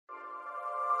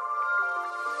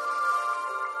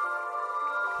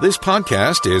This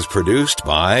podcast is produced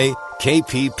by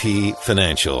KPP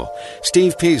Financial.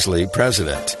 Steve Peasley,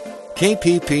 President.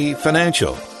 KPP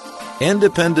Financial.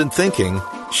 Independent thinking,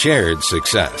 shared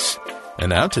success. And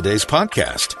now today's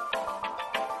podcast.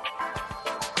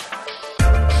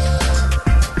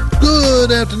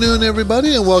 Good afternoon,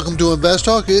 everybody, and welcome to Invest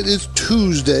Talk. It is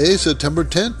Tuesday, September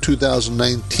 10th,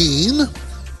 2019.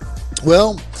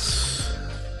 Well,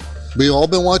 we all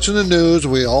been watching the news.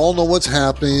 We all know what's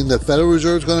happening. The Federal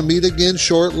Reserve is going to meet again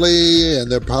shortly, and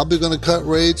they're probably going to cut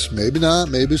rates. Maybe not,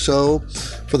 maybe so,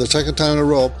 for the second time in a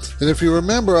row. And if you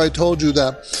remember, I told you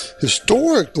that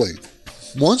historically,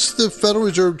 once the Federal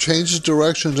Reserve changes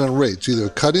directions on rates, either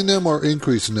cutting them or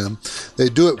increasing them, they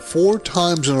do it 4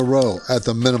 times in a row at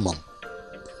the minimum,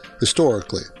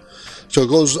 historically. So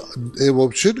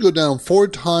it should go down 4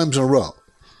 times in a row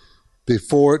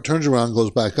before it turns around and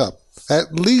goes back up.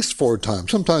 At least 4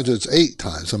 times. Sometimes it's 8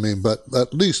 times, but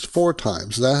at least 4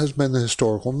 times. That has been the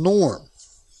historical norm.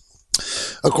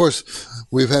 Of course,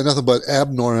 we've had nothing but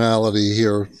abnormality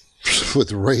here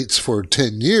with rates for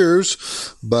 10 years,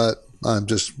 but I'm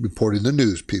just reporting the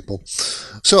news, people.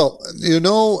 So,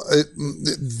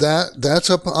 that's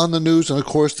up on the news, and of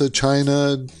course the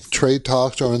China trade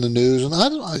talks are in the news, and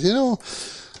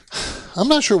I'm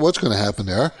not sure what's going to happen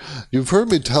there. You've heard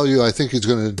me tell you I think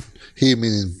he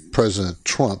meaning President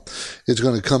Trump, is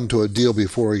going to come to a deal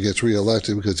before he gets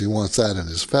reelected because he wants that in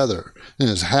his feather in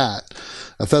his hat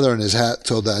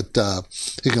so that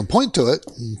he can point to it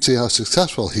and see how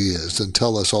successful he is and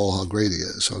tell us all how great he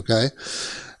is, okay?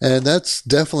 And that's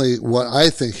definitely what I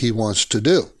think he wants to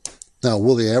do. Now,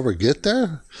 will he ever get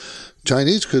there?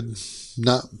 Chinese could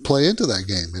not play into that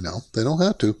game, They don't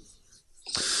have to.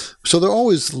 So there are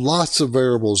always lots of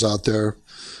variables out there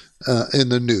in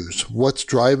the news. What's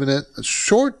driving it?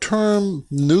 Short-term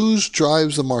news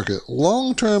drives the market.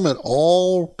 Long-term, it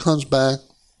all comes back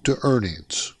to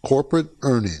earnings, corporate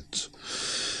earnings.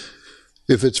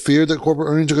 If it's feared that corporate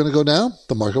earnings are going to go down,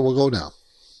 the market will go down.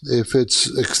 If it's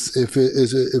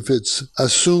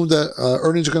assumed that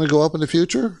earnings are going to go up in the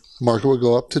future, the market will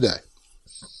go up today.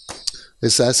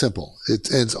 It's that simple.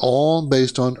 It's all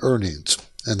based on earnings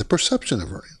and the perception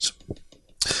of earnings.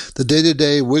 The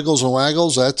day-to-day wiggles and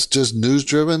waggles, that's just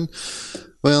news-driven.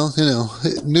 Well,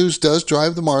 news does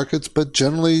drive the markets, but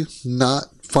generally not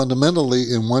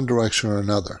fundamentally in one direction or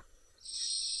another.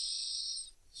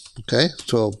 Okay,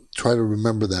 so try to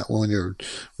remember that when you're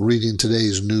reading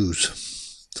today's news.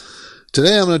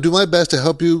 Today I'm going to do my best to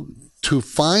help you to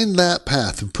find that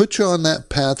path and put you on that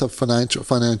path of financial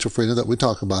freedom that we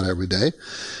talk about every day.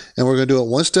 And we're going to do it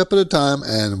one step at a time,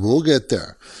 and we'll get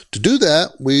there. To do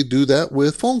that, we do that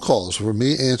with phone calls for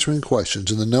me answering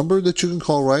questions. And the number that you can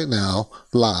call right now,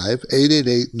 live,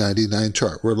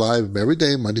 888-99-CHART. We're live every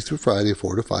day, Monday through Friday,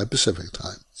 4 to 5 Pacific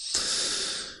time.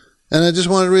 And I just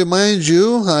wanted to remind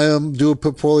you, I do a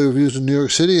portfolio reviews in New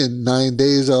York City. In 9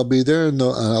 days, I'll be there, and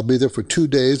I'll be there for 2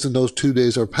 days, and those 2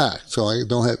 days are packed. So I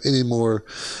don't have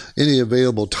any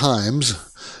available times.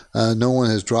 No one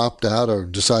has dropped out or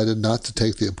decided not to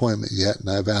take the appointment yet, and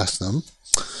I've asked them.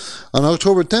 On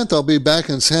October 10th, I'll be back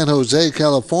in San Jose,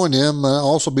 California. I'll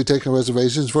also be taking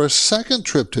reservations for a second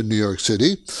trip to New York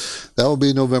City. That will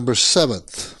be November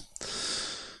 7th.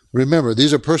 Remember,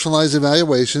 these are personalized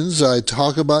evaluations. I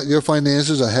talk about your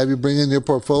finances. I have you bring in your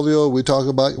portfolio. We talk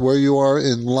about where you are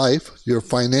in life, your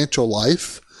financial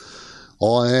life.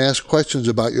 Or I ask questions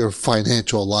about your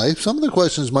financial life. Some of the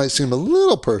questions might seem a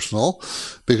little personal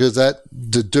because that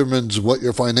determines what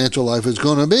your financial life is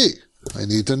going to be. I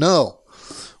need to know.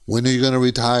 When are you going to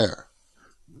retire?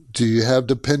 Do you have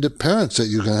dependent parents that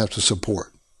you're going to have to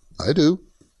support? I do.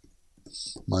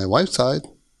 My wife's side,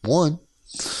 one.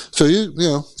 So you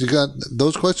got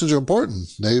those questions are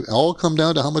important. They all come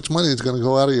down to how much money is going to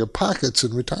go out of your pockets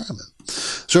in retirement.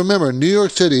 So remember, New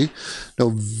York City,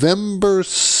 November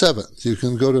 7th. You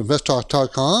can go to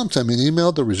investtalk.com, send me an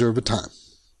email to reserve a time.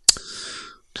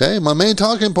 Okay, my main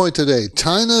talking point today,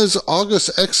 China's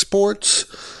August exports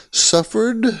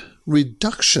suffered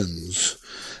reductions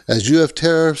as U.S.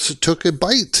 tariffs took a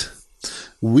bite.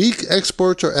 Weak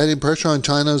exports are adding pressure on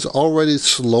China's already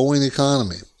slowing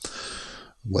economy.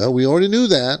 Well, we already knew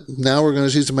that. Now we're going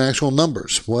to see some actual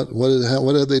numbers. What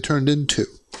have they turned into?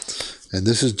 And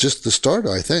this is just the start,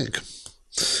 I think.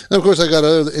 And of course, I got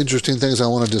other interesting things I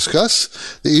want to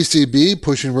discuss. The ECB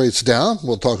pushing rates down.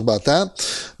 We'll talk about that.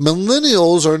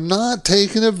 Millennials are not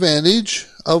taking advantage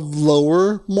of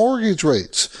lower mortgage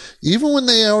rates. Even when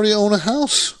they already own a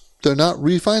house, they're not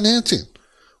refinancing.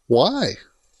 Why?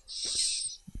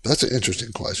 That's an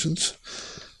interesting question.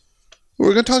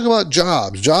 We're going to talk about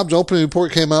jobs. Jobs opening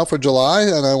report came out for July,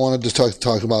 and I wanted to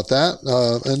talk about that.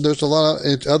 And there's a lot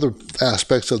of other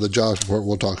aspects of the jobs report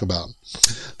we'll talk about.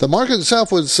 The market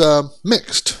itself was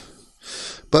mixed,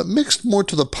 but mixed more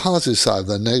to the positive side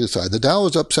than the negative side. The Dow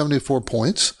was up 74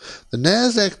 points, the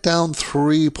NASDAQ down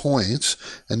 3 points,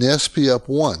 and the SP up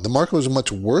 1. The market was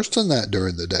much worse than that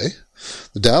during the day.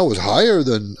 The Dow was higher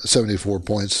than 74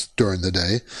 points during the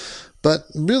day. But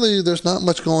really, there's not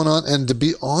much going on. And to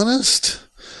be honest,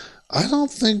 I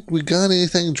don't think we got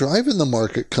anything driving the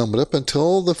market coming up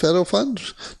until the Federal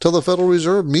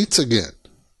Reserve meets again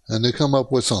and they come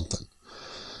up with something.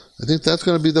 I think that's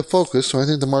going to be the focus. So I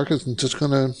think the market's just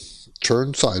going to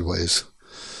turn sideways.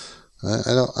 I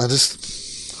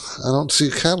don't see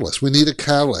a catalyst. We need a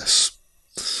catalyst.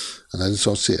 And I just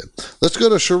don't see it. Let's go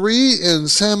to Cherie in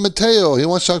San Mateo. He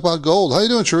wants to talk about gold. How you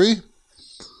doing, Cherie?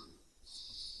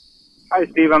 Hi,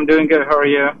 Steve. I'm doing good. How are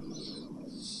you?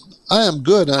 I am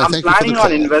good. And I'm planning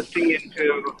on investing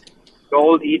into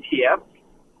gold ETF.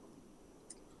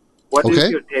 What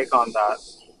is your take on that?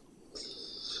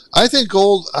 I think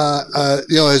gold,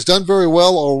 has done very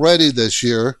well already this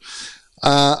year.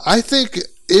 I think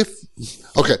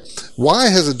why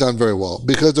has it done very well?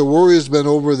 Because the worry has been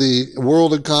over the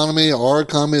world economy, our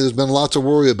economy. There's been lots of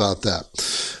worry about that.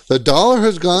 The dollar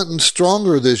has gotten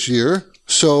stronger this year.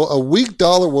 So a weak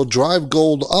dollar will drive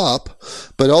gold up,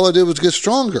 but all it did was get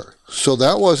stronger. So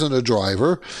that wasn't a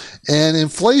driver. And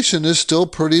inflation is still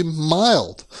pretty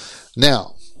mild.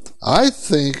 Now, I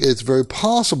think it's very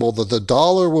possible that the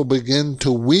dollar will begin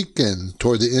to weaken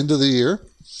toward the end of the year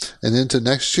and into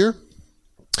next year.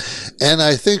 And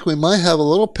I think we might have a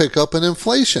little pickup in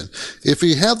inflation. If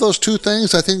we have those two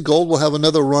things, I think gold will have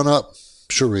another run up,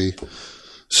 Cherie.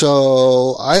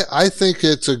 So I think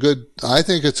it's a good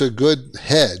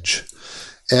hedge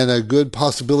and a good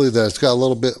possibility that it's got a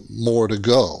little bit more to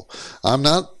go. I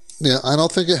don't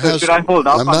think it has. So should I hold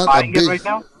up on buying it right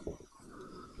now?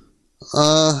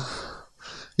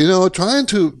 Trying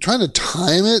to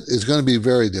time it is going to be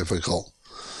very difficult.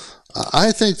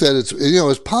 I think that it's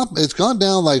gone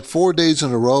down like 4 days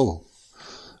in a row.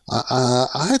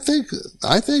 I think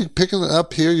picking it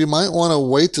up here, you might want to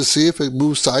wait to see if it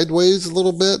moves sideways a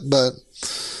little bit, but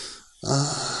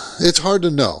it's hard to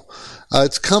know.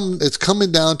 It's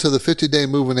coming down to the 50-day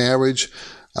moving average.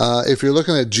 If you're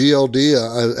looking at GLD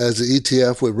as the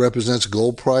ETF, which represents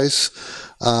gold price,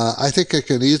 I think it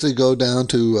can easily go down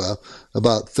to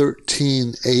about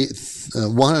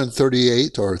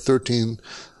 138 or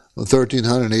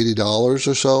 $1,380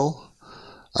 or so.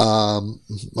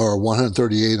 Or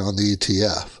 138 on the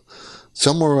ETF,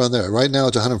 somewhere around there. Right now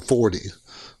it's 140.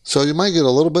 So you might get a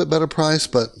little bit better price,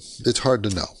 but it's hard to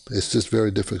know. It's just very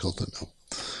difficult to know.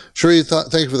 Sheree,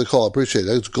 thank you for the call. I appreciate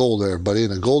it. It's gold there, everybody.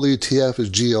 And a gold ETF is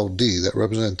GLD. That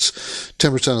represents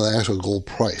 10% of the actual gold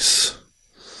price.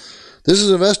 This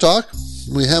is Invest Talk.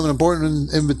 We have an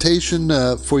important invitation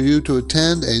for you to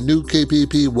attend a new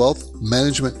KPP Wealth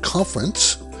Management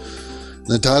Conference.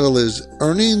 The title is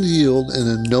Earning Yield in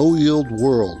a No-Yield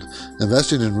World,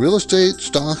 Investing in Real Estate,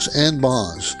 Stocks, and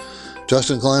Bonds.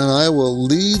 Justin Klein and I will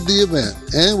lead the event,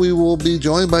 and we will be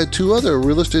joined by 2 other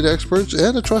real estate experts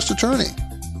and a trust attorney.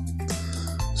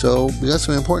 So we got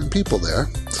some important people there.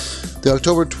 The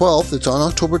October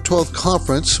 12th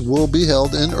conference will be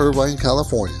held in Irvine,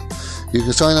 California. You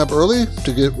can sign up early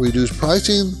to get reduced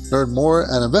pricing. Learn more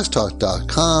at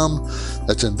investtalk.com.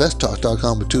 That's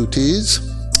investtalk.com with 2 T's.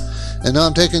 And now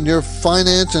I'm taking your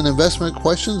finance and investment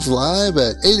questions live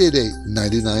at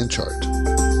 888-99-CHART.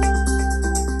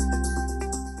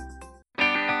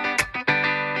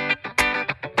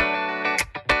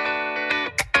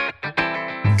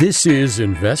 This is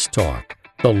Invest Talk.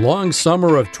 The long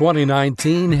summer of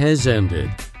 2019 has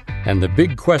ended. And the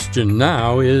big question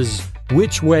now is,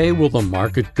 which way will the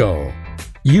market go?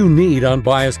 You need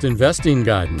unbiased investing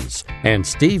guidance, and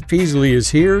Steve Peasley is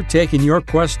here taking your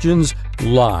questions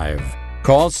live.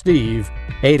 Call Steve,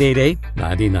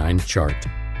 888-99-CHART.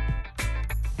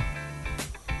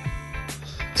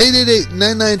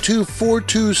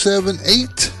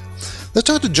 888-992-4278. Let's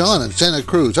talk to John in Santa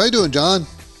Cruz. How you doing, John?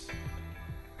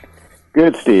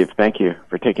 Good, Steve. Thank you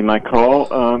for taking my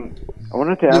call. I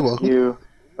wanted to ask you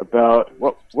about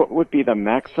what would be the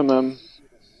maximum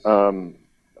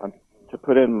to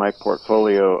put in my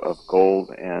portfolio of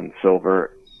gold and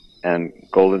silver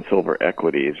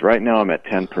equities. Right now I'm at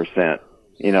 10%.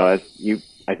 I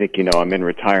think I'm in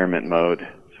retirement mode.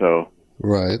 So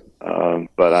right.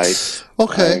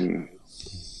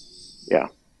 Yeah.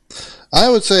 I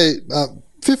would say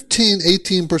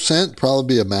 15-18%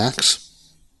 probably be a max.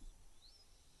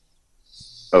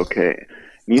 Okay.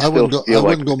 You I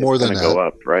wouldn't go more than that. Go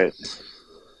up, right?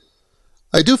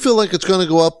 I do feel like it's going to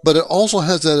go up, but it also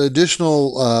has that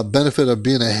additional benefit of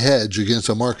being a hedge against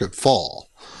a market fall.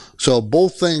 So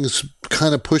both things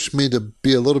kind of push me to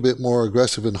be a little bit more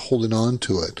aggressive in holding on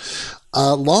to it.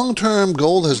 Long-term,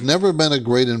 gold has never been a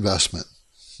great investment.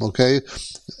 Okay,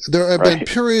 there have been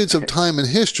periods of time in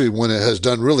history when it has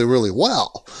done really, really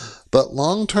well, but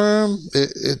long-term,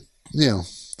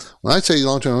 when I say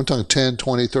long-term, I'm talking 10,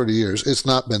 20, 30 years. It's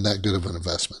not been that good of an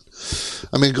investment.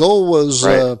 I mean, gold was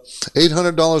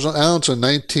 $800 an ounce in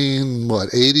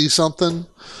 80 something.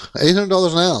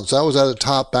 $800 an ounce. That was at the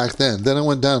top back then. Then it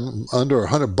went down under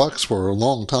 $100 for a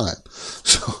long time.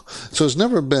 So it's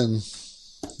never been,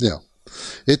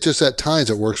 It just at times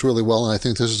it works really well, and I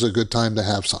think this is a good time to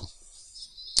have some.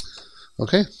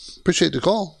 Okay, appreciate the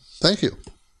call. Thank you.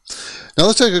 Now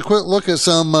let's take a quick look at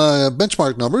some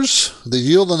benchmark numbers. The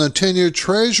yield on the 10-year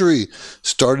Treasury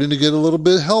starting to get a little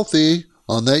bit healthy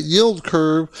on that yield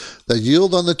curve. The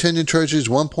yield on the 10-year Treasury is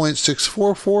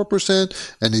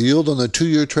 1.644%, and the yield on the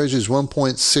 2-year Treasury is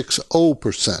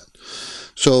 1.60%.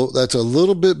 So that's a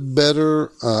little bit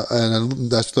better, and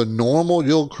that's the normal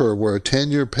yield curve where a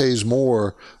 10-year pays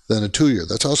more than a 2-year.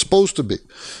 That's how it's supposed to be.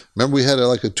 Remember, we had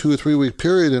like a 2 or 3 week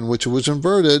period in which it was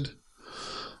inverted,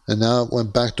 and now it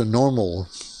went back to normal.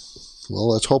 Well,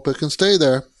 let's hope it can stay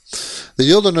there. The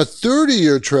yield on a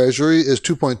 30-year Treasury is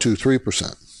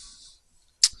 2.23%.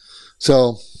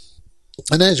 So,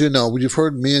 and as you know, you've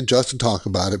heard me and Justin talk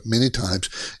about it many times,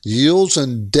 yields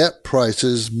and debt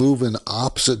prices move in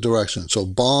opposite directions. So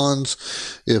bonds,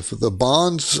 if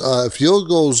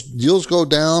yields go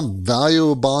down, value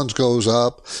of bonds goes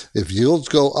up. If yields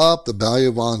go up, the value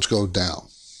of bonds go down.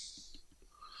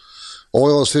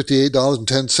 Oil is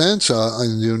 $58.10.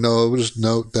 And just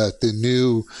note that the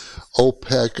new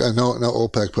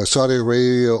OPEC, but Saudi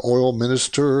Arabia oil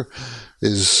minister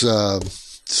is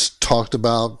talked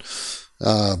about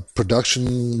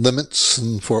production limits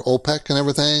for OPEC and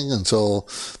everything, and so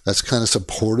that's kind of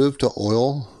supportive to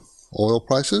oil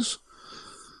prices.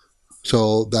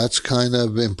 So that's kind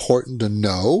of important to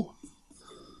know.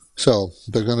 So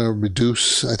they're going to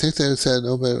reduce, I think they said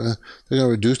they're going to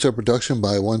reduce their production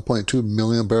by 1.2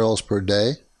 million barrels per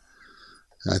day.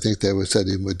 And I think they said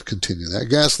they would continue that.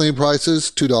 Gasoline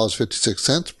prices,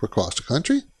 $2.56 per across the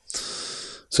country.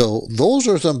 So those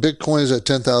are some big coins at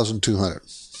 10,200.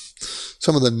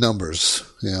 Some of the numbers,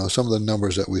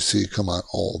 that we see come out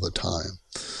all the time.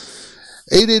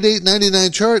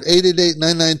 888-99-CHART,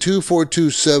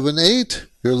 888-992-4278.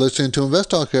 You're listening to Invest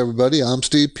Talk, everybody. I'm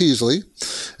Steve Peasley.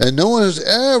 And no one has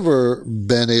ever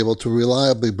been able to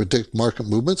reliably predict market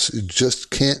movements. You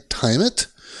just can't time it.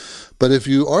 But if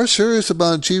you are serious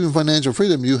about achieving financial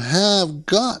freedom, you have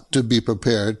got to be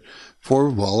prepared for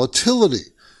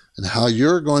volatility and how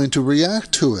you're going to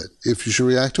react to it, if you should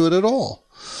react to it at all.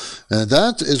 And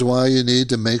that is why you need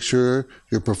to make sure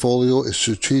your portfolio is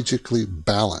strategically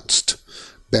balanced.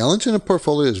 Balancing a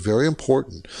portfolio is very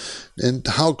important. And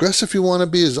how aggressive you want to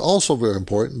be is also very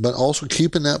important, but also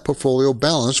keeping that portfolio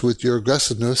balanced with your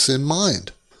aggressiveness in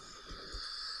mind.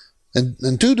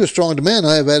 And due to strong demand,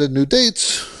 I have added new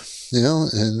dates,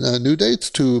 new dates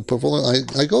to portfolio.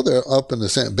 I go there up in the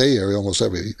San Bay Area almost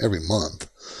every month.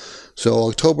 So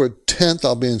October 10th,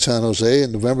 I'll be in San Jose,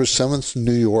 and November 7th,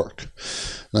 New York.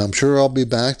 And I'm sure I'll be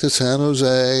back to San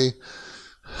Jose.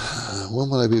 When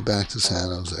will I be back to San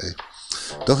Jose?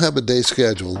 Don't have a day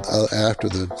scheduled after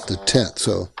the 10th.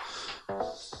 So,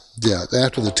 yeah,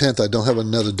 after the 10th, I don't have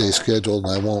another day scheduled,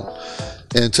 and I won't.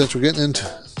 And since we're getting into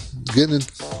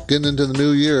the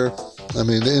new year,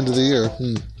 the end of the year,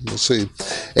 we'll see.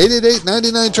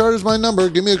 888-99-CHART is my number.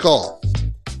 Give me a call.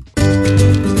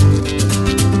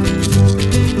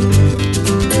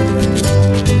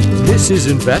 This is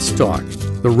Invest Talk,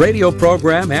 the radio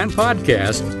program and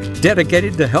podcast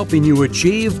dedicated to helping you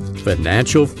achieve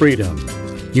financial freedom.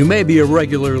 You may be a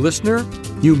regular listener.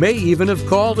 You may even have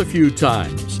called a few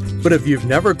times. But if you've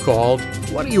never called,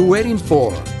 what are you waiting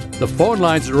for? The phone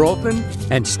lines are open,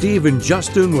 and Steve and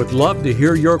Justin would love to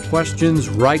hear your questions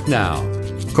right now.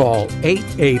 Call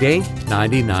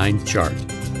 888-99-CHART.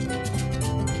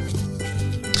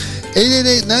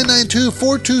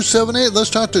 888-992-4278. Let's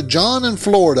talk to John in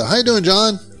Florida. How you doing,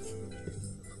 John?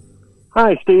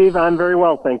 Hi, Steve. I'm very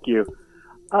well, thank you.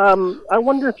 I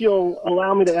wonder if you'll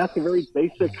allow me to ask a very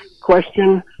basic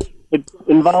question. It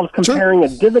involves comparing a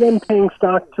dividend-paying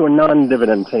stock to a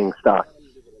non-dividend-paying stock.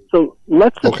 So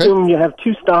let's assume you have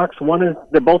two stocks.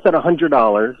 They're both at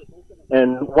 $100,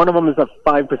 and one of them is a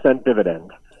 5%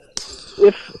 dividend.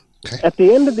 If at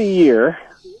the end of the year,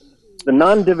 the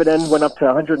non-dividend went up to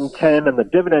 110 and the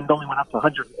dividend only went up to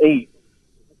 108,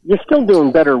 you're still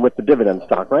doing better with the dividend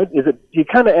stock, right? Do you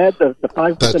kind of add the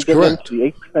 5% dividend to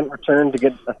the 8% return to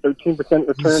get a 13%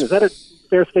 return? Is that a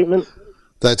fair statement?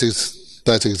 That's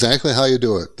exactly how you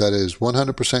do it. That is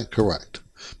 100% correct.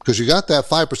 Because you got that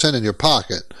 5% in your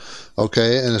pocket,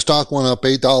 okay, and the stock went up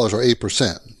 $8 or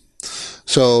 8%.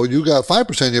 So you got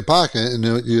 5% in your pocket, and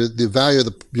the value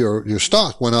of your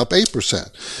stock went up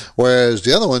 8%. Whereas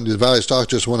the other one, the value of stock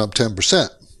just went up 10%.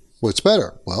 What's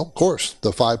better? Well, of course,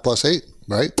 the 5 plus 8,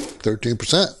 right?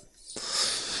 13%.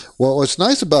 Well, what's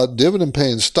nice about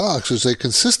dividend-paying stocks is they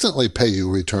consistently pay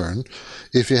you return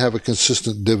if you have a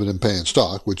consistent dividend-paying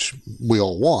stock, which we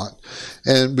all want.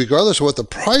 And regardless of what the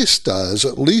price does,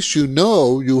 at least you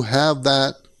know you have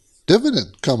that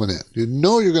dividend coming in. You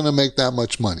know you're going to make that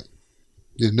much money.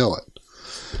 You know it.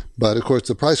 But, of course,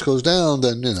 the price goes down,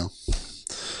 then,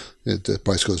 the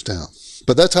price goes down.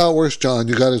 But that's how it works, John.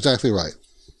 You got it exactly right.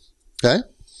 Okay?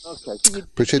 Okay.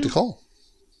 Appreciate the call.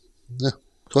 Yeah.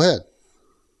 Go ahead.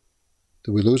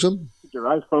 Did we lose him? Your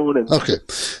iPhone and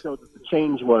so the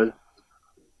change was.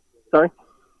 Sorry.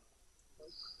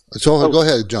 So go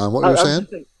ahead, John. What were you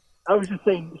saying? I was just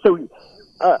saying. So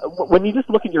when you just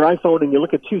look at your iPhone and you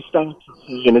look at two stocks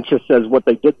and it just says what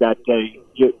they did that day,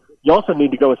 you also need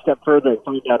to go a step further and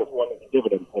find out if one is a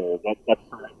dividend payer. That's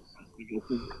correct.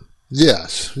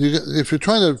 Yes. If you're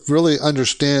trying to really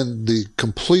understand the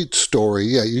complete story,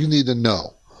 you need to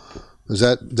know. Does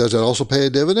that also pay a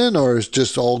dividend, or is it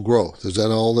just all growth? Is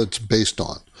that all it's based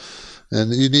on?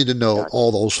 And you need to know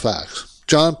all those facts.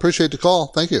 John, appreciate the call.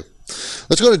 Thank you.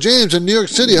 Let's go to James in New York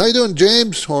City. How you doing,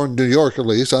 James? Or in New York, at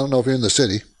least. I don't know if you're in the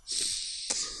city.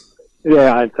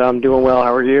 Yeah, I'm doing well.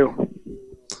 How are you?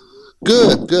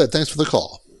 Good. Thanks for the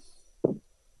call.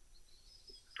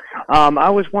 I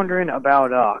was wondering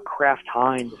about Kraft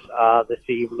Heinz this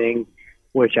evening,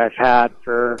 which I've had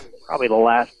for probably the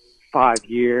last 5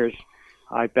 years.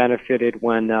 I benefited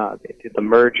when they did the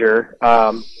merger,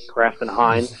 Kraft and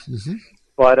Heinz. Mm-hmm.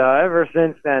 But ever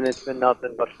since then, it's been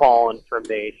nothing but falling for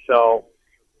me. So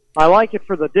I like it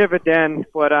for the dividend,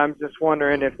 but I'm just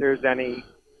wondering if there's any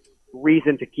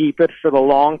reason to keep it for the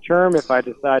long term if I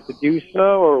decide to do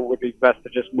so, or would it be best to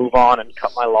just move on and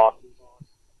cut my losses?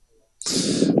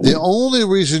 The only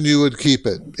reason you would keep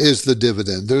it is the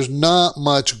dividend. There's not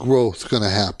much growth going to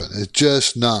happen. It's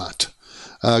just not.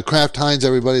 Kraft Heinz,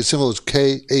 everybody, symbol is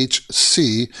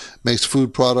KHC, makes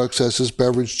food products such as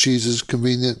beverage, cheeses,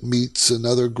 convenient meats, and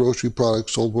other grocery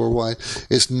products sold worldwide.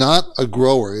 It's not a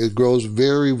grower. It grows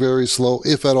very, very slow,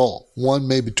 if at all. 1%,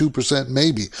 maybe 2%,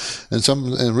 maybe. And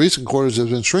some in recent quarters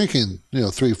have been shrinking,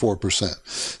 3-4%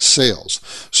 sales.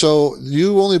 So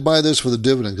you only buy this for the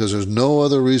dividend because there's no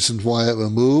other reason why it will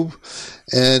move.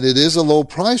 And it is a low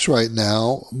price right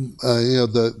now.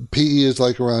 The PE is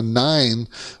like around 9,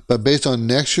 but based on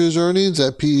next year's earnings,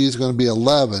 that PE is going to be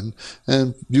 11.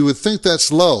 And you would think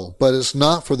that's low, but it's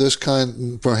not for this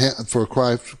kind, for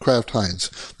Kraft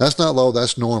Heinz. That's not low,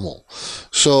 that's normal.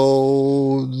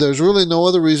 So there's really no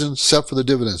other reason except for the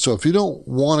dividend. So if you don't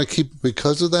want to keep it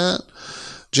because of that,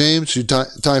 James,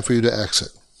 time for you to exit.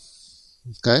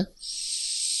 Okay?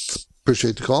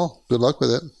 Appreciate the call. Good luck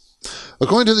with it.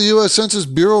 According to the U.S. Census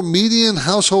Bureau, median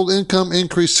household income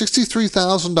increased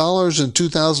 $63,000 in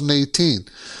 2018,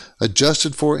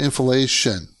 adjusted for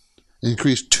inflation.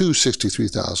 Increased to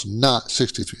 $63,000, not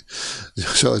 63.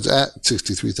 So it's at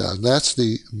 $63,000. That's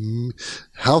the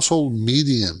household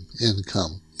median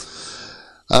income,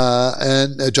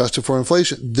 and adjusted for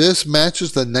inflation. This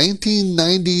matches the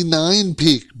 1999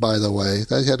 peak, by the way.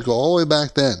 That had to go all the way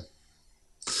back then.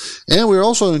 And we're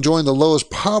also enjoying the lowest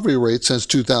poverty rate since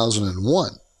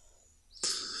 2001.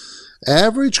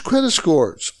 Average credit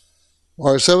scores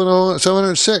are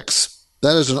 706.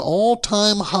 That is an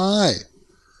all-time high.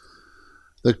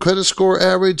 The credit score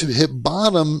average hit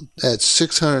bottom at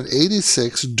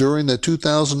 686 during the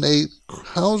 2008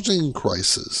 housing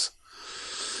crisis.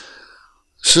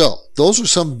 So, those are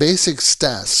some basic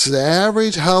stats. The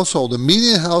average household, the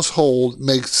median household,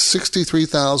 makes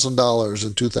 $63,000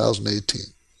 in 2018.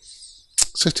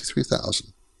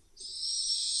 $63,000.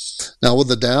 Now, will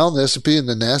the Dow, the S&P, and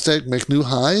the NASDAQ make new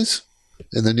highs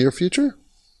in the near future?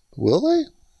 Will they?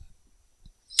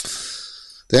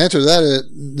 The answer to that is,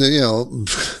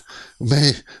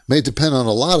 may depend on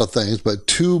a lot of things, but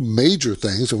two major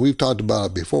things, and we've talked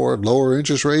about it before: lower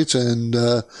interest rates and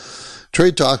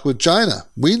trade talk with China.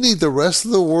 We need the rest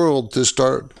of the world to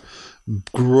start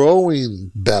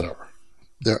growing better.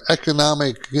 Their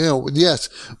economic, yes,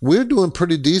 we're doing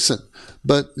pretty decent,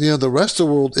 but the rest of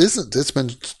the world isn't.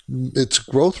 Its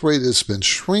growth rate has been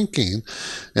shrinking,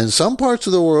 and some parts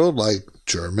of the world, like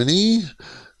Germany,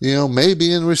 may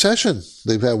be in recession.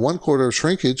 They've had one quarter of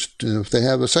shrinkage. If they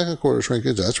have a second quarter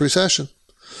shrinkage, that's recession.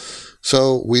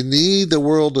 So we need the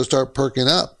world to start perking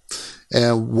up.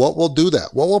 And what will do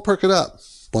that? What will perk it up?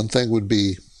 One thing would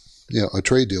be, a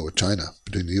trade deal with China,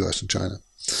 between the U.S. and China.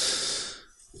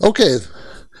 Okay,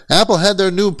 Apple had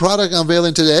their new product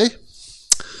unveiling today.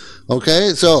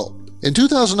 Okay, so in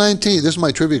 2019, this is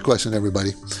my trivia question,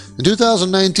 everybody. In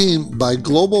 2019, by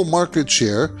global market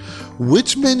share,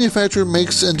 which manufacturer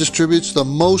makes and distributes the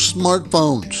most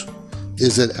smartphones?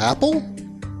 Is it Apple?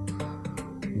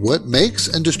 What makes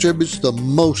and distributes the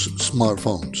most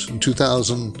smartphones in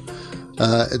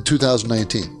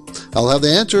 2019? I'll have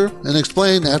the answer and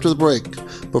explain after the break.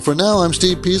 But for now, I'm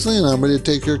Steve Peasley, and I'm ready to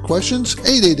take your questions.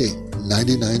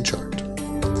 888-99-CHART.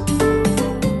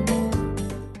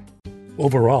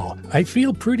 Overall, I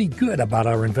feel pretty good about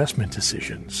our investment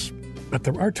decisions. But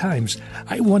there are times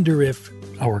I wonder if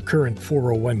our current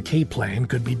 401k plan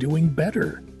could be doing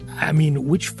better. I mean,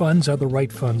 which funds are the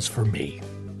right funds for me?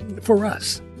 For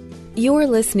us? You're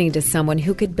listening to someone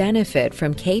who could benefit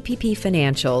from KPP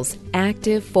Financial's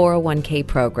active 401k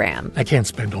program. I can't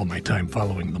spend all my time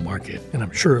following the market, and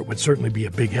I'm sure it would certainly be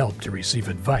a big help to receive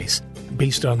advice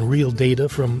based on real data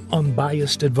from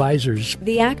unbiased advisors.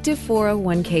 The active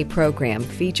 401k program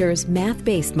features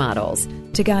math-based models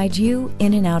to guide you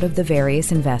in and out of the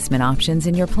various investment options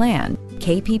in your plan.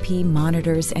 KPP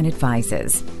monitors and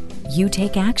advises. You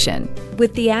take action.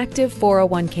 With the active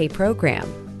 401k program,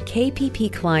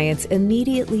 KPP clients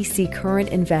immediately see current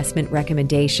investment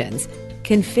recommendations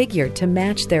configured to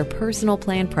match their personal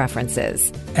plan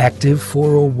preferences. Active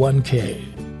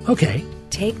 401k. Okay.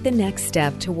 Take the next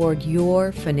step toward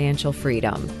your financial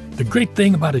freedom. The great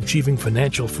thing about achieving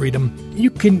financial freedom,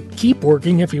 you can keep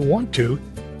working if you want to,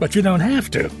 but you don't have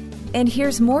to. And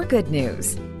here's more good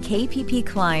news. KPP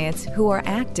clients who are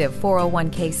active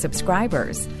 401k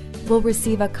subscribers will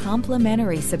receive a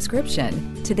complimentary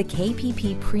subscription to the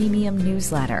KPP Premium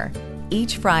newsletter.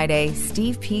 Each Friday,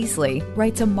 Steve Peasley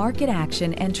writes a market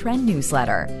action and trend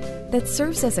newsletter that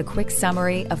serves as a quick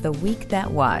summary of the week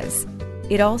that was.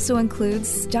 It also includes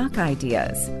stock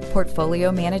ideas,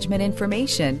 portfolio management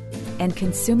information, and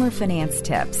consumer finance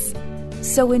tips.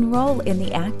 So enroll in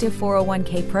the active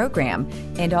 401k program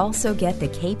and also get the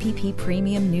KPP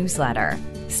Premium newsletter.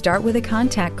 Start with a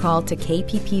contact call to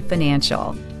KPP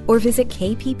Financial or visit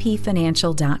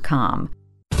kppfinancial.com.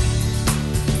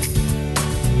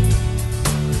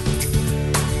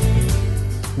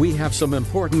 We have some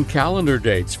important calendar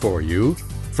dates for you.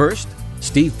 First,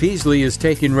 Steve Peasley is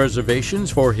taking reservations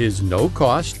for his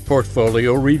no-cost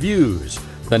portfolio reviews.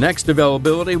 The next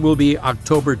availability will be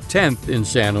October 10th in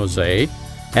San Jose,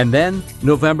 and then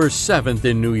November 7th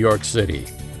in New York City.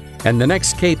 And the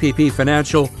next KPP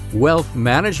Financial Wealth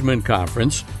Management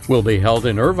Conference will be held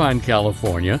in Irvine,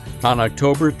 California on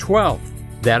October 12th.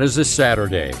 That is a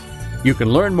Saturday. You can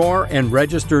learn more and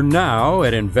register now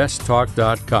at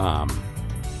investtalk.com.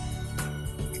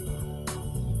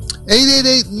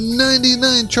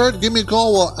 888-99-CHART. Give me a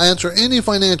call. We'll answer any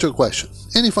financial question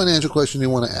you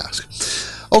want to ask.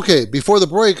 Okay, before the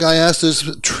break, I asked this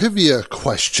trivia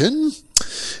question.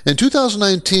 In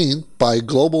 2019, by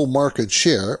global market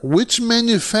share, which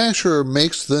manufacturer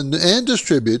makes and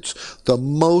distributes the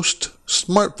most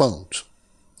smartphones?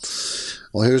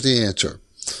 Well, here's the answer.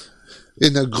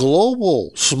 In the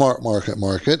global smart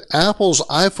market, Apple's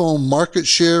iPhone market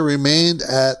share remained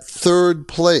at third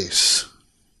place.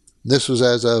 This was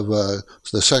as of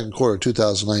the second quarter of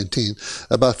 2019.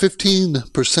 About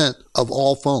 15% of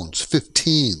all phones.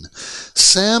 15.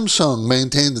 Samsung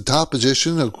maintained the top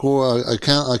position,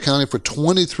 accounting for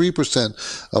 23%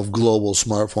 of global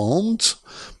smartphones.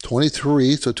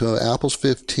 23, so to Apple's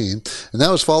 15. And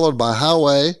that was followed by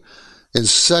Huawei in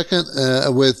second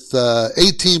with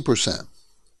 18%.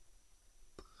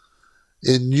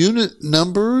 In unit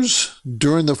numbers,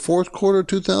 during the fourth quarter of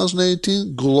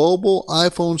 2018, global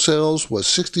iPhone sales was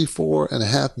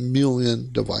 64.5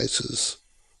 million devices.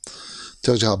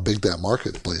 Tells you how big that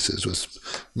marketplace is.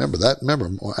 Remember,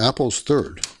 Apple's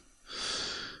third.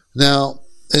 Now,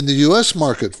 in the U.S.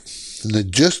 market,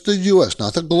 just the U.S.,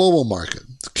 not the global market,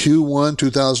 Q1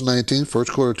 2019,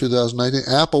 first quarter 2019,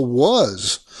 Apple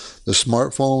was the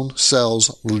smartphone sales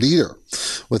leader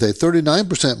with a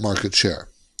 39% market share.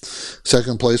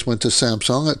 Second place went to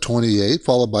Samsung at 28,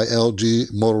 followed by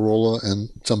LG, Motorola,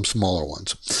 and some smaller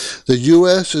ones. The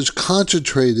U.S. is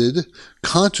concentrated.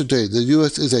 The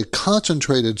U.S. is a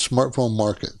concentrated smartphone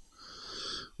market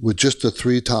with just the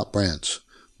three top brands.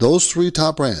 Those three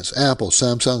top brands, Apple,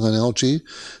 Samsung, and LG,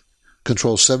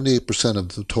 control 78%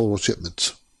 of the total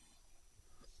shipments.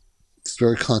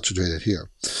 very concentrated here.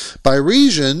 By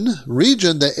region,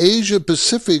 the Asia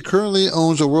Pacific currently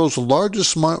owns the world's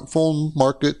largest smartphone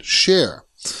market share.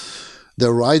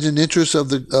 The rising interest of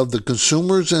the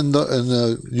consumers in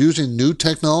using new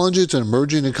technologies in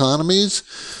emerging economies,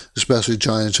 especially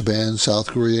China, Japan, South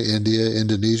Korea, India,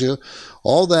 Indonesia,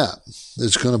 all that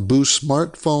is going to boost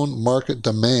smartphone market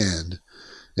demand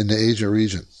in the Asia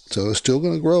region. So it's still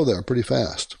going to grow there pretty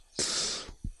fast.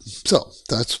 So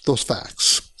that's those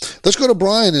facts. Let's go to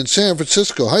Brian in San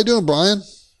Francisco. How you doing, Brian?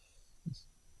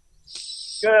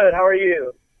 Good. How are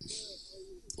you?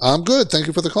 I'm good. Thank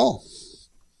you for the call.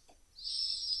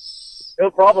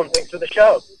 No problem. Thanks for the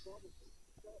show.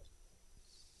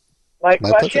 My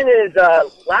question is,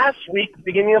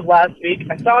 beginning of last week,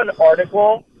 I saw an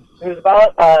article. It was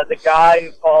about the guy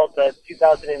who called the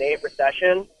 2008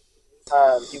 recession.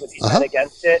 He went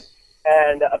against it.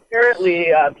 And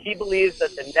apparently, he believes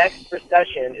that the next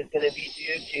recession is going to be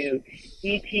due to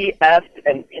ETFs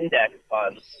and index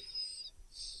funds.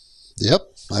 Yep,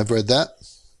 I've read that.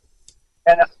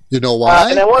 You know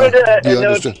why? And I wanted to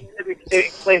know if you could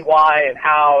explain why and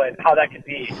how that could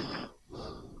be.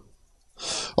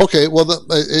 Okay, well,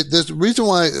 the reason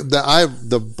why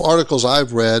the articles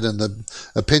I've read and the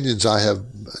opinions I have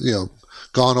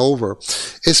gone over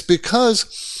is because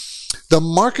the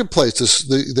marketplace,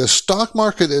 the stock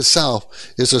market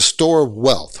itself is a store of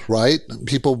wealth, right?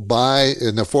 People buy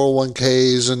in their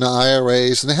 401ks and the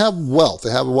IRAs, and they have wealth.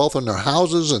 They have wealth in their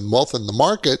houses and wealth in the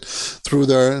market through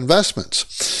their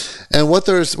investments. And what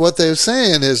they're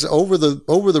saying is over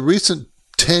the recent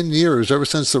 10 years, ever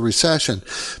since the recession,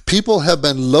 people have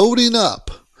been loading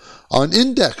up on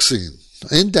index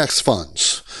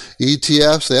funds,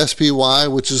 ETFs, the SPY,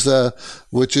 which is the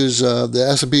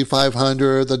S&P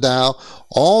 500, the Dow,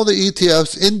 all the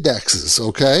ETFs indexes,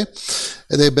 okay?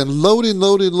 And they've been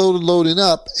loading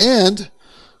up, and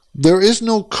there is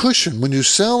no cushion. When you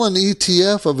sell an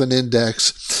ETF of an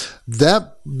index,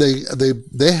 that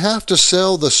they have to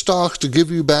sell the stocks to give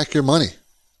you back your money.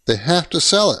 They have to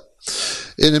sell it.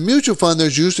 In a mutual fund,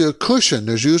 there's usually a cushion.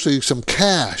 There's usually some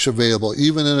cash available,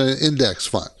 even in an index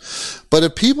fund. But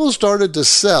if people started to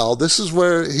sell, this is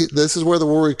where the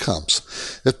worry comes.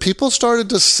 If people started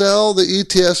to sell the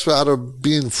ETFs out of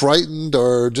being frightened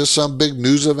or just some big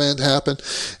news event happened,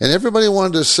 and everybody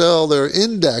wanted to sell their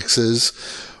indexes,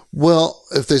 well,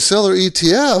 if they sell their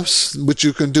ETFs, which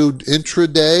you can do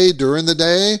intraday during the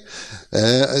day,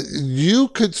 you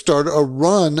could start a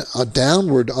run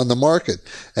downward on the market,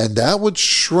 and that would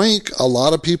shrink a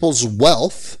lot of people's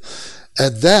wealth,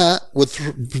 and that would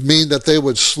mean that they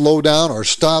would slow down or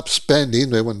stop spending.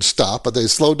 They wouldn't stop, but they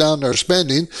slow down their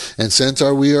spending, and since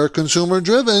we are consumer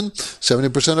driven,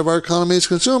 70% of our economy is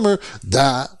consumer,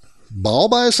 that all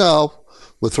by itself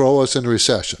would throw us into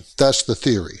recession. That's the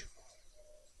theory.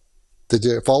 Did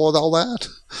you follow all that?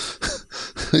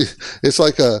 It's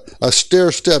like a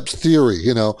stair-step theory,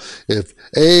 If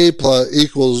A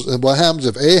equals, what happens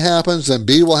if A happens, then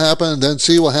B will happen, and then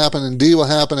C will happen, and D will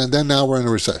happen, and then now we're in a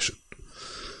recession.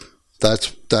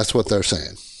 That's what they're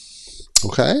saying.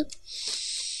 Okay?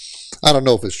 I don't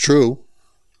know if it's true,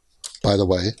 by the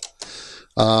way.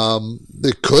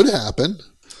 It could happen.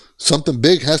 Something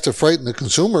big has to frighten the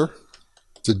consumer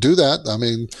to do that. I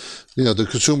mean, the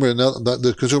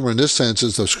consumer in this sense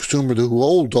is the consumer who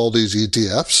holds all these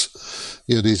ETFs,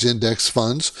 these index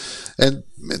funds, and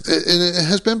it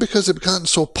has been because they've gotten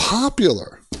so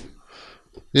popular.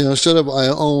 Instead of I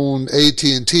own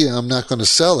AT&T, I'm not going to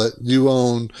sell it. You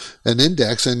own an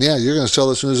index, and you're going to sell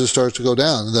it as soon as it starts to go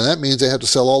down. And then that means they have to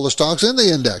sell all the stocks in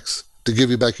the index to give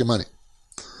you back your money.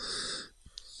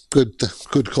 Good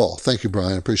call. Thank you,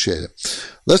 Brian. Appreciate it.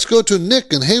 Let's go to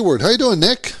Nick in Hayward. How you doing,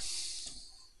 Nick?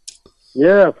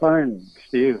 Yeah, fine,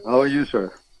 Steve. How are you,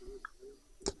 sir?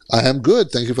 I am good.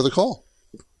 Thank you for the call.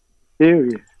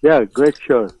 Steve, yeah, great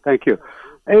show. Thank you.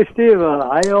 Hey, Steve,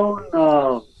 I own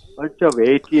a bunch of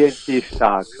AT&T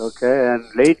stocks, okay? And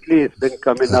lately it's been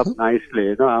coming up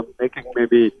nicely. I'm making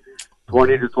maybe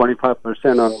 20 to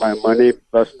 25% on my money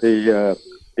plus the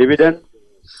dividend.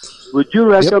 Would you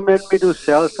recommend me to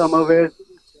sell some of it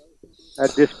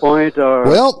at this point or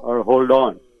hold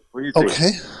on? What do you think?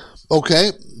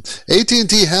 Okay.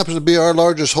 AT&T happens to be our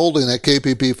largest holding at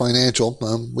KPP Financial.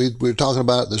 We were talking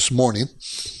about it this morning.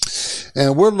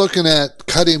 And we're looking at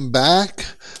cutting back,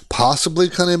 possibly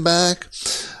cutting back.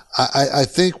 I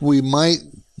think we might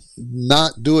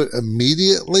not do it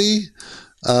immediately.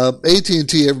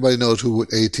 AT&T, everybody knows who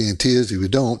AT&T is. If you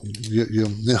don't,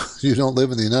 you don't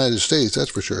live in the United States,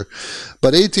 that's for sure.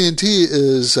 But AT&T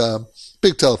is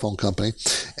big telephone company,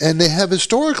 and they have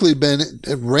historically been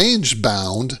range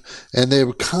bound, and they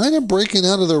were kind of breaking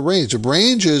out of their range. The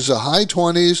range is the high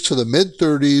 20s to the mid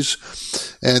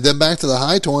 30s, and then back to the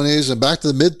high 20s and back to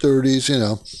the mid 30s,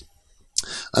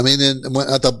 I mean,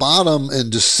 at the bottom in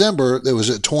December, it was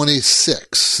at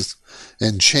 26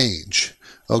 and change.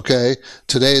 Okay.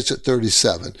 Today it's at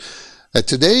 37. At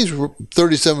today's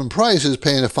 37 price is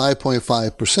paying a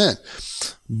 5.5%.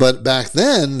 But back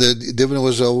then, the dividend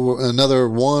was over another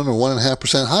 1 or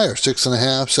 1.5% higher,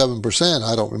 6.5%, 7%.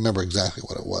 I don't remember exactly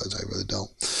what it was. I really don't.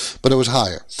 But it was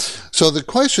higher. So the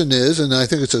question is, and I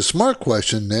think it's a smart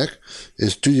question, Nick,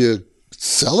 is do you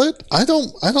sell it? I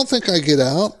don't think I get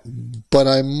out, but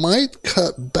I might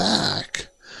cut back.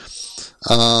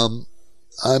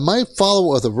 I might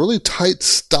follow with a really tight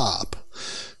stop,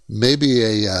 maybe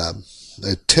a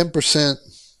 10%.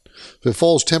 If it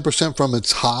falls 10% from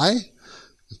its high,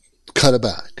 cut it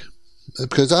back.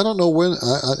 Because I don't know when,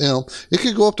 it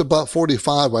could go up to about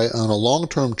 45 on a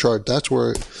long-term chart. That's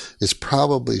where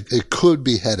it could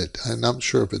be headed. I'm not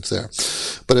sure if it's there.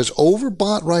 But it's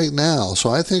overbought right now,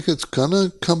 so I think it's going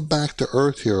to come back to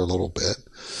earth here a little bit.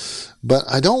 But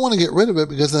I don't want to get rid of it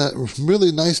because of that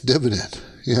really nice dividend.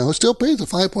 It still pays a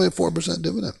 5.4%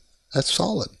 dividend. That's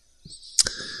solid.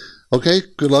 Okay,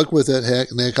 good luck with it,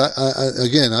 Nick.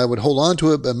 I would hold on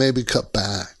to it, but maybe cut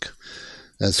back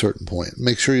at a certain point.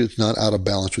 Make sure it's not out of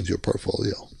balance with your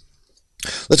portfolio.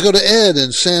 Let's go to Ed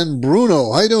in San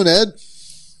Bruno. How you doing, Ed?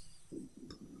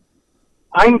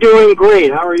 I'm doing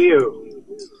great. How are you?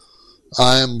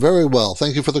 I am very well.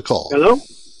 Thank you for the call. Hello?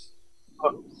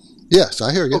 Yes,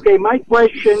 I hear you. Okay, my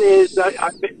question is,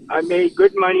 I made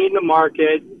good money in the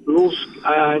market.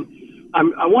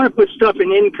 I want to put stuff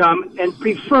in income and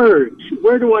preferreds.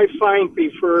 Where do I find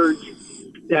preferreds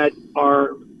that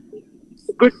are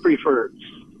good preferreds?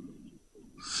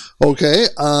 Okay,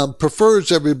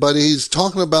 preferreds, everybody. He's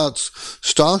talking about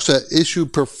stocks that issue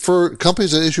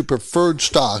companies that issue preferred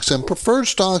stocks, and preferred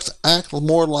stocks act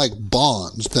more like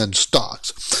bonds than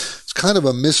stocks. It's kind of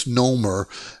a misnomer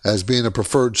as being a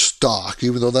preferred stock,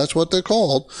 even though that's what they're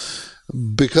called,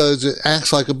 because it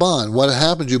acts like a bond. What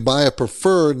happens, you buy a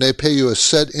preferred and they pay you a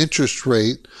set interest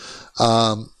rate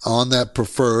on that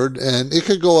preferred, and it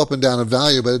could go up and down in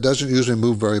value, but it doesn't usually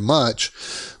move very much.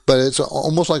 But it's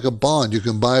almost like a bond. You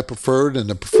can buy a preferred and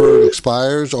the preferred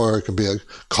expires, or it can be a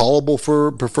callable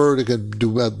for preferred. It can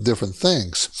do different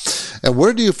things. And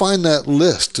where do you find that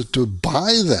list to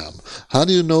buy them? How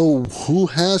do you know who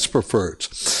has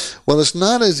preferreds? Well, it's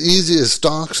not as easy as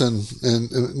stocks and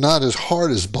not as hard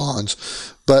as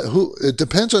bonds, but it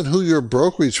depends on who your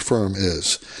brokerage firm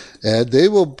is. And they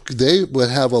would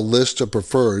have a list of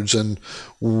preferreds and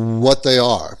what they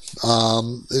are.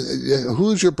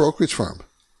 Who's your brokerage firm?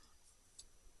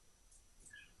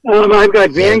 I've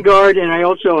got Vanguard, and I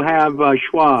also have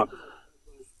Schwab.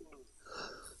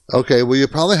 Okay, well, you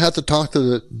probably have to talk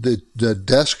to the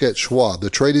desk at Schwab,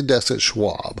 the trading desk at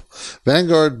Schwab.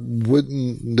 Vanguard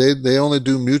wouldn't, they only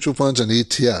do mutual funds and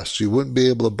ETFs. You wouldn't be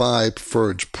able to buy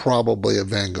preferreds probably at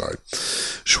Vanguard.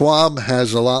 Schwab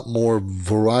has a lot more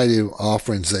variety of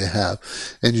offerings they have,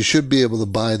 and you should be able to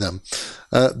buy them.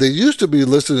 They used to be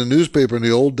listed in the newspaper in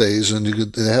the old days, and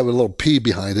they have a little P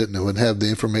behind it, and it would have the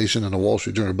information in the Wall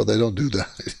Street Journal, but they don't do that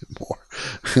anymore.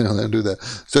 They don't do that.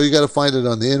 So you got to find it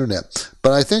on the internet.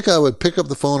 But I think I would pick up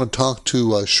the phone and talk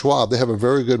to Schwab. They have a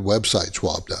very good website,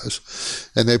 Schwab does,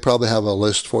 and they probably have a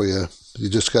list for you. You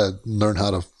just got to learn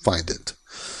how to find it.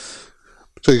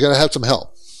 So you got to have some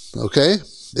help. Okay?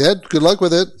 Ed, good luck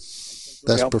with it.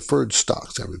 That's preferred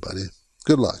stocks, everybody.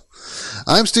 Good luck.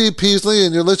 I'm Steve Peasley,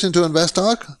 and you're listening to Invest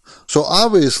Talk. So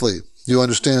obviously, you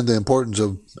understand the importance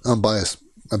of unbiased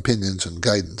opinions and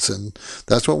guidance, and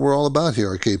that's what we're all about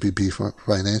here at KPP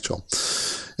Financial.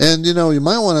 And, you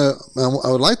might want to, I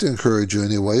would like to encourage you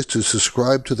anyways to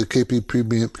subscribe to the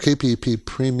KPP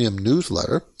Premium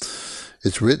newsletter.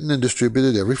 It's written and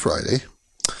distributed every Friday.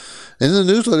 In the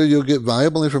newsletter, you'll get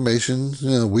valuable information,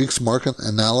 week's market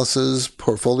analysis,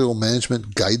 portfolio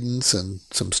management guidance, and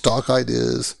some stock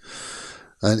ideas.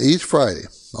 And each Friday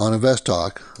on Invest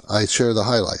Talk, I share the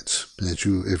highlights. And if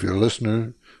you're a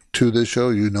listener to this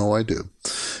show, you know I do.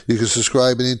 You can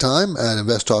subscribe anytime at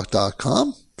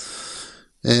investtalk.com.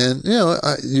 And,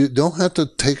 you don't have to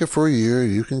take it for a year.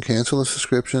 You can cancel a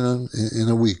subscription in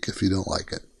a week if you don't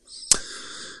like it.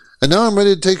 And now I'm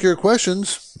ready to take your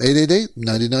questions.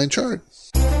 888-99-CHART.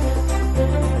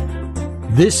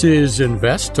 This is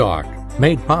Invest Talk,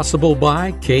 made possible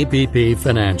by KPP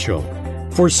Financial.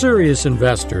 For serious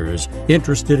investors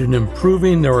interested in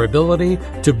improving their ability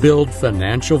to build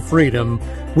financial freedom,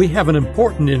 we have an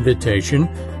important invitation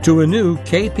to a new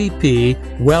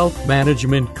KPP Wealth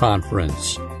Management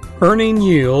Conference. Earning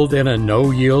yield in a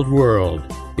no-yield world,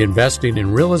 investing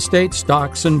in real estate,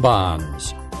 stocks, and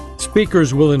bonds.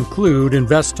 Speakers will include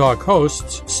Invest Talk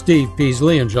hosts Steve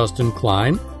Peasley and Justin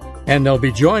Klein, and they'll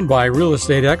be joined by real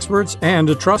estate experts and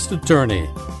a trust attorney.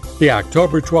 The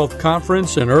October 12th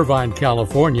conference in Irvine,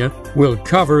 California, will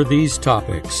cover these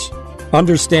topics.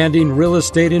 Understanding real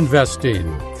estate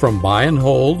investing, from buy and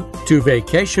hold to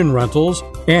vacation rentals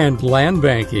and land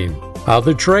banking. How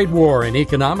the trade war and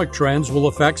economic trends will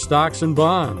affect stocks and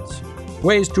bonds.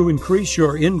 Ways to increase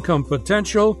your income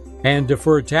potential and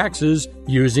defer taxes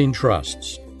using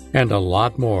trusts. And a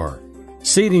lot more.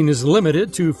 Seating is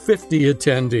limited to 50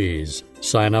 attendees.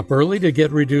 Sign up early to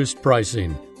get reduced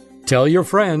pricing. Tell your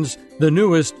friends the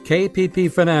newest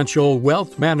KPP Financial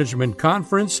Wealth Management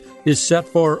Conference is set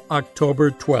for October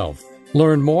 12th.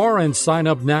 Learn more and sign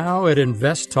up now at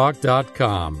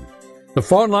investtalk.com. The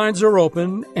phone lines are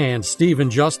open, and Steve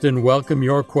and Justin welcome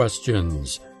your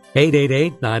questions.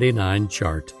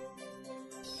 888-99-CHART.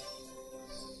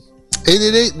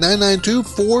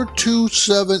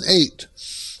 888-992-4278.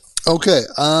 Okay,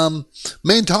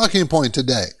 main talking point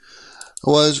today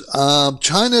was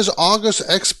China's August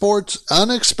exports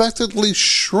unexpectedly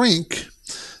shrink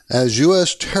as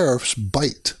U.S. tariffs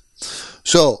bite.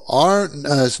 So our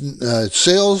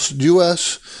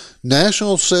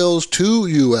national sales to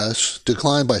U.S.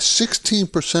 declined by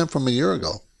 16% from a year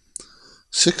ago.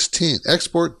 16.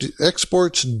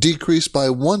 Exports decreased by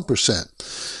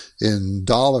 1% in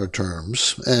dollar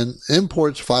terms, and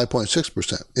imports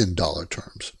 5.6% in dollar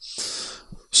terms.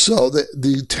 So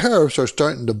the tariffs are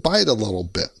starting to bite a little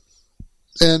bit.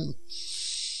 And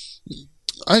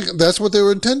that's what they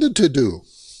were intended to do.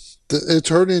 It's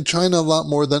hurting China a lot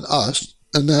more than us,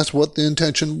 and that's what the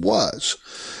intention was.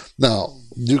 Now,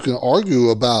 you can argue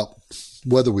about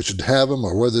whether we should have them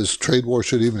or whether this trade war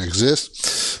should even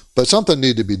exist, but something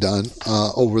needed to be done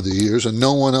over the years, and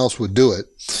no one else would do it.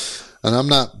 And I'm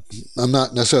not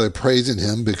necessarily praising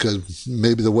him because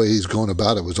maybe the way he's going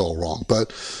about it was all wrong.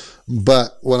 But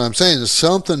what I'm saying is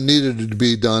something needed to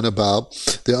be done about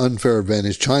the unfair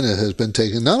advantage China has been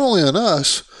taking, not only on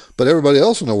us, but everybody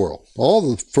else in the world. All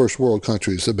the first world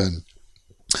countries have been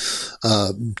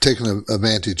taken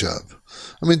advantage of.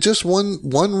 I mean, just one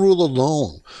rule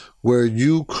alone, where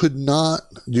many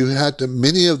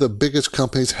of the biggest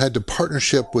companies had to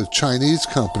partnership with Chinese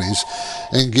companies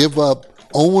and give up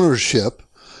ownership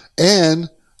and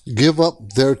give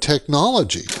up their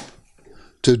technology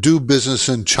to do business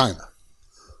in China.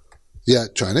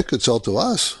 Yet China could sell to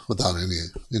us without any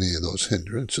of those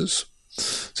hindrances.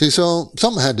 See, so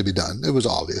something had to be done. It was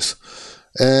obvious.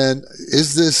 And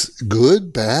is this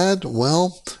good, bad?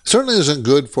 Well, certainly isn't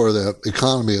good for the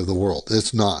economy of the world.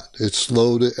 It's not. It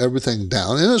slowed everything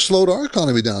down, and it slowed our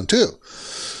economy down too.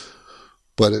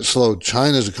 But it slowed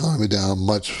China's economy down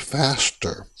much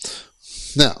faster.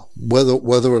 Now,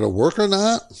 whether it'll work or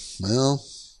not, well,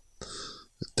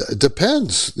 it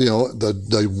depends. You know, the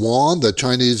yuan, the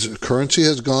Chinese currency,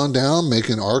 has gone down,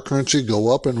 making our currency go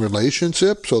up in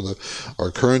relationship. So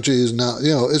our currency is now,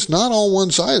 it's not all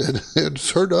one-sided.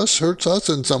 It's hurts us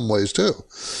in some ways too.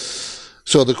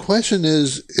 So the question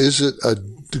is it a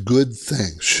good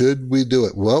thing? Should we do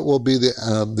it? What will be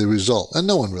the result? And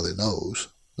no one really knows.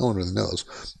 No one really knows.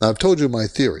 Now, I've told you my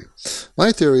theory.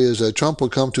 My theory is that Trump will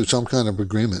come to some kind of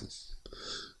agreement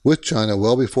with China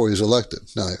well before he's elected.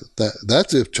 Now,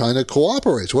 that's if China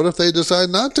cooperates. What if they decide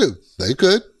not to? They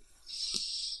could.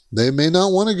 They may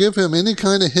not want to give him any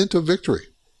kind of hint of victory.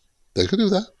 They could do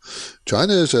that.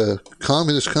 China is a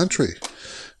communist country.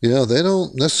 They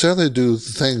don't necessarily do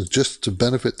things just to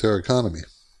benefit their economy.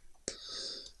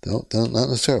 Not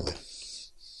necessarily.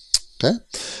 Okay?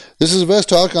 This is Invest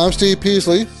Talk. I'm Steve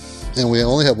Peasley, and we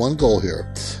only have one goal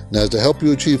here, and that's to help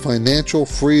you achieve financial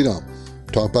freedom.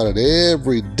 Talk about it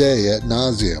every day ad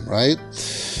nauseum, right?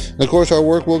 And of course, our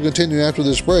work will continue after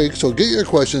this break, so get your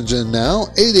questions in now,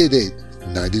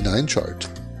 888-99-CHART.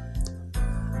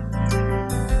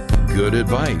 Good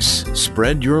advice.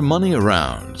 Spread your money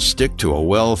around. Stick to a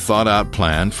well-thought-out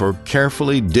plan for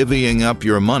carefully divvying up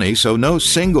your money so no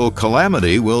single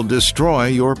calamity will destroy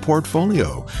your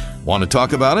portfolio. Want to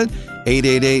talk about it?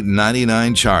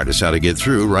 888-99-CHART is how to get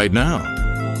through right now.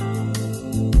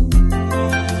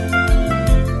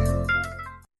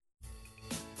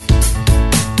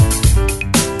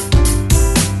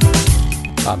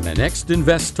 On the next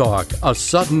Invest Talk, a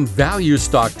sudden value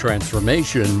stock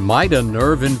transformation might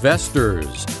unnerve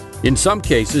investors. In some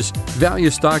cases,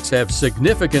 value stocks have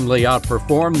significantly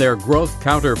outperformed their growth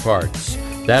counterparts.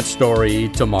 That story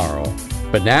tomorrow.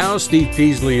 But now Steve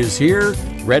Peasley is here,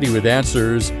 ready with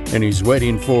answers, and he's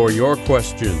waiting for your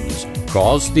questions.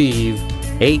 Call Steve,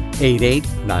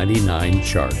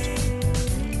 888-99-CHART.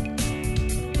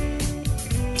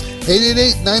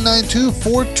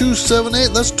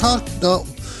 888-992-4278. Let's talk.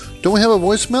 Don't we have a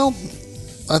voicemail?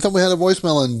 I thought we had a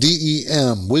voicemail on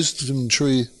DEM, Wisdom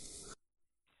Tree.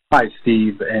 Hi,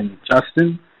 Steve and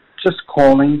Justin. Just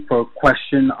calling for a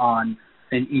question on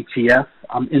an ETF.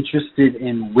 I'm interested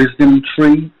in Wisdom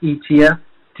Tree ETF,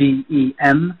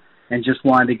 DEM, and just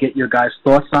wanted to get your guys'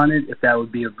 thoughts on it, if that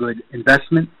would be a good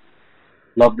investment.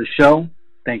 Love the show.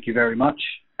 Thank you very much.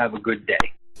 Have a good day.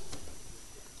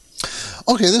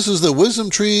 Okay, this is the Wisdom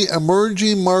Tree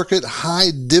Emerging Market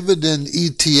High Dividend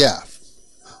ETF.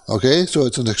 Okay, so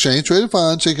it's an exchange-traded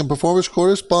fund seeking performance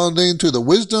corresponding to the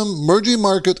Wisdom Emerging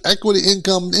Market Equity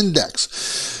Income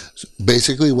Index.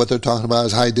 Basically, what they're talking about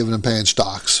is high dividend-paying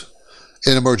stocks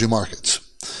in emerging markets.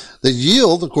 The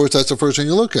yield, of course, that's the first thing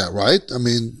you look at, right? I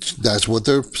mean, that's what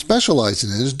they're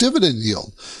specializing in, is dividend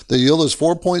yield. The yield is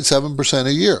 4.7%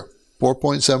 a year.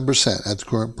 4.7% at the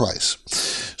current price.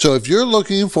 So if you're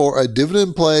looking for a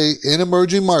dividend play in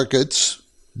emerging markets,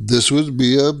 this would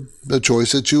be a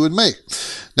choice that you would make.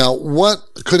 Now,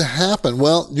 what could happen?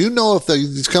 Well, you know, if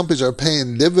these companies are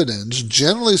paying dividends,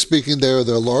 generally speaking, they're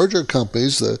larger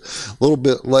companies, the little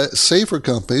bit safer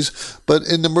companies, but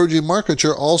in emerging markets,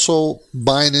 you're also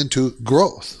buying into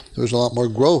growth. There's a lot more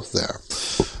growth there.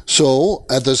 So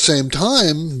at the same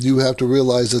time, you have to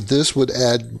realize that this would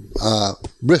add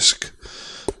risk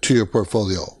to your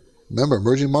portfolio. Remember,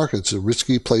 emerging markets is a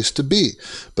risky place to be,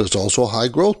 but it's also a high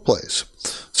growth place.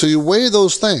 So you weigh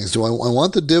those things. Do I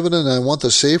want the dividend? And I want the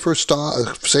safer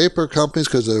companies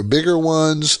because they're bigger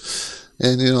ones.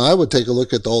 And, I would take a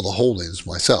look at all the holdings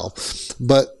myself.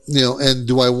 But, and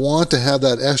do I want to have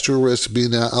that extra risk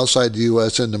being outside the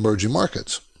U.S. and emerging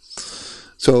markets?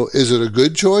 So is it a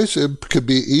good choice? It could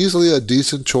be easily a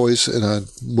decent choice in a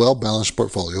well-balanced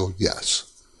portfolio, yes.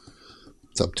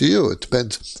 It's up to you. It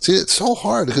depends. See, it's so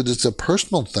hard because it's a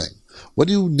personal thing. What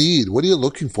do you need? What are you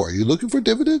looking for? Are you looking for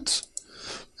dividends?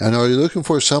 And are you looking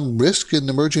for some risk in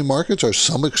emerging markets or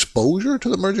some exposure to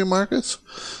the emerging markets?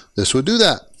 This would do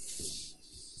that.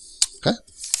 Okay.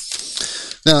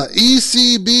 Now,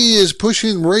 ECB is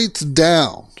pushing rates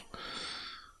down.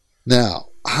 Now,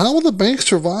 how will the banks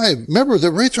survive? Remember,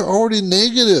 the rates are already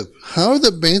negative. How are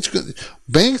the banks going?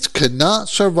 Banks cannot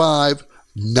survive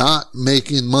not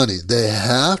making money. They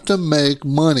have to make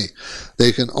money.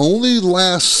 They can only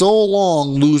last so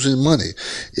long losing money.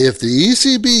 If the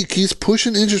ECB keeps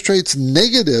pushing interest rates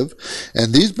negative,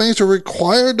 and these banks are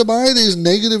required to buy these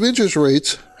negative interest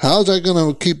rates, how's that going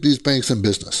to keep these banks in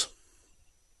business?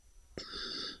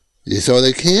 So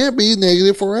they can't be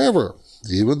negative forever.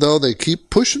 Even though they keep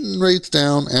pushing rates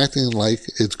down, acting like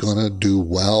it's going to do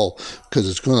well because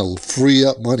it's going to free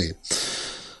up money.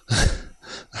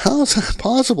 How is that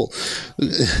possible?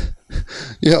 It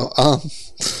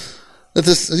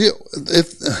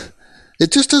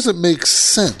just doesn't make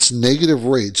sense. Negative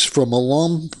rates from a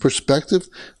loan perspective,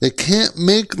 they can't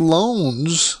make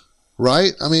loans,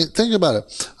 right? I mean, think about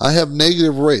it. I have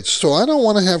negative rates, so I don't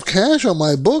want to have cash on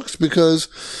my books because,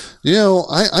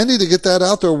 I need to get that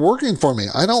out there working for me.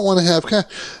 I don't want to have cash.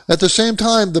 At the same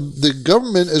time, the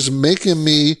government is making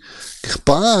me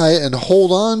buy and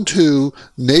hold on to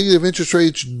negative interest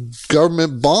rates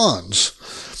government bonds.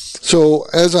 So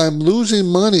as I'm losing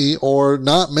money or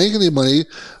not making any money,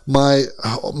 my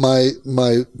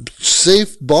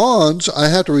safe bonds I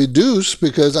have to reduce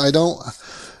because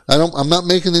I'm not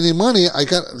making any money.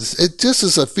 It just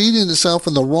is feeding itself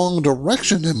in the wrong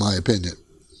direction, in my opinion.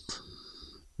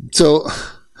 So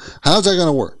how's that going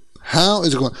to work? How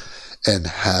is it going? And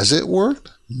has it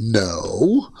worked?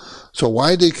 No. So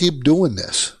why do they keep doing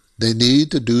this? They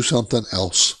need to do something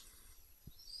else.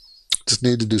 Just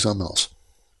need to do something else.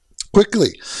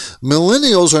 Quickly,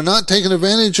 millennials are not taking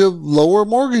advantage of lower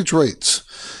mortgage rates.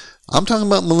 I'm talking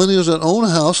about millennials that own a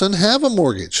house and have a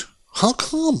mortgage. How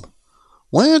come?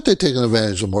 Why aren't they taking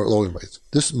advantage of lower rates?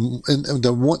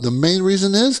 The main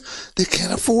reason is they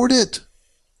can't afford it.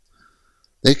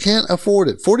 They can't afford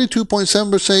it.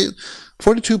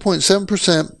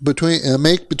 42.7%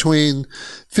 make between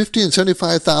 $50,000 and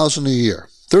 $75,000 a year.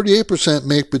 38%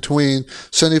 make between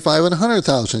 $75,000 and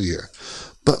 $100,000 a year.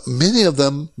 But many of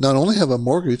them not only have a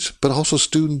mortgage, but also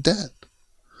student debt.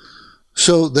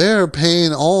 So they're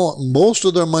paying most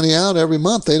of their money out every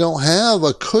month. They don't have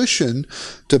a cushion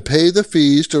to pay the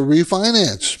fees to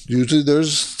refinance. Usually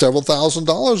there's several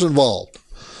 $1,000s involved.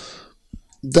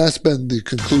 that's been the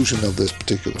conclusion of this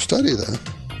particular study, then.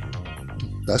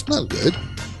 That's not good.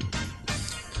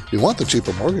 You want the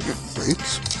cheaper mortgage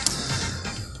rates.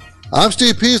 I'm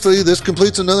Steve Peasley. This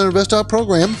completes another Invest Talk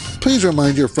program. Please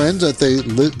remind your friends that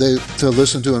to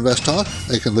listen to Invest Talk.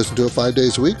 They can listen to it 5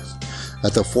 days a week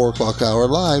at the 4 o'clock hour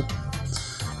live.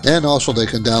 And also they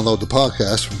can download the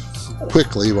podcast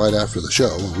quickly right after the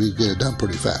show. We get it done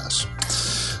pretty fast.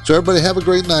 So everybody have a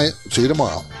great night. See you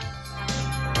tomorrow.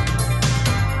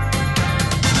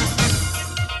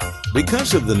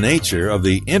 Because of the nature of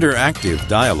the interactive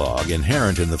dialogue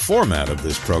inherent in the format of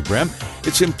this program,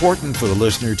 it's important for the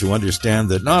listener to understand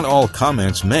that not all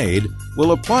comments made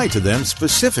will apply to them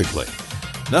specifically.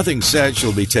 Nothing said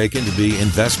shall be taken to be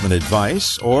investment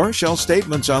advice, or shall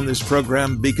statements on this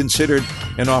program be considered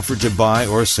an offer to buy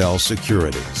or sell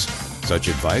securities. Such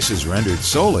advice is rendered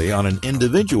solely on an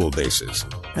individual basis,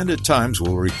 and at times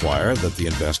will require that the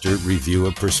investor review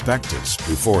a prospectus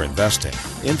before investing.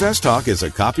 Invest Talk is a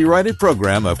copyrighted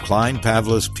program of Klein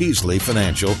Pavlis Peasley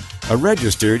Financial, a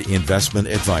registered investment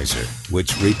advisor,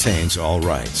 which retains all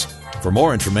rights. For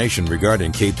more information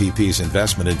regarding KPP's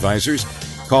investment advisors,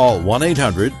 call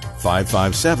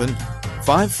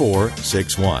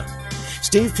 1-800-557-5461.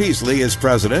 Steve Peasley is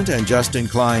President and Justin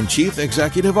Klein, Chief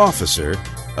Executive Officer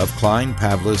of Klein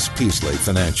Pavlis Peasley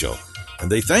Financial.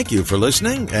 And they thank you for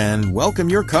listening and welcome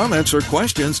your comments or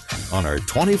questions on our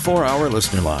 24-hour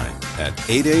listener line at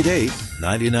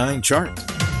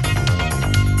 888-99-CHART.